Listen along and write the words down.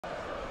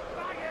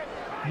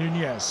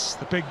Nunez,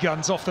 the big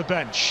guns off the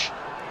bench.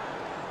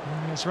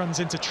 Nunez runs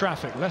into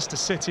traffic. Leicester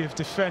City have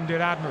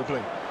defended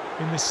admirably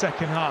in this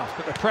second half,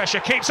 but the pressure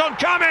keeps on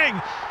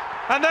coming!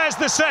 And there's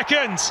the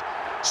second.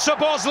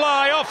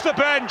 Szoboszlai off the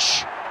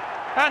bench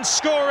and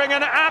scoring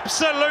an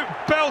absolute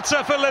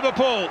belter for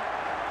Liverpool.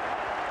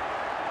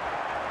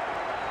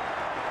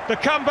 The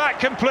comeback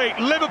complete.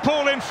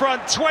 Liverpool in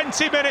front,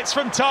 20 minutes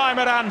from time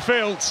at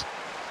Anfield.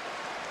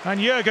 And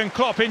Jurgen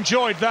Klopp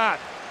enjoyed that.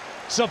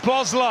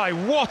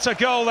 Szoboszlai, what a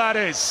goal that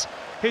is.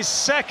 His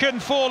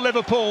second for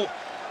Liverpool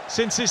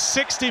since his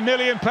 £60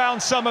 million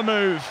summer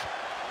move.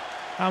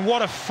 And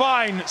what a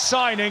fine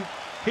signing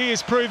he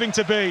is proving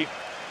to be.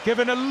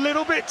 Given a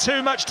little bit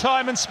too much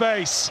time and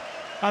space.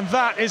 And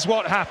that is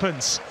what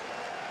happens.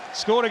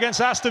 Scored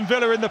against Aston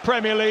Villa in the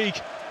Premier League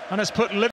and has put Liverpool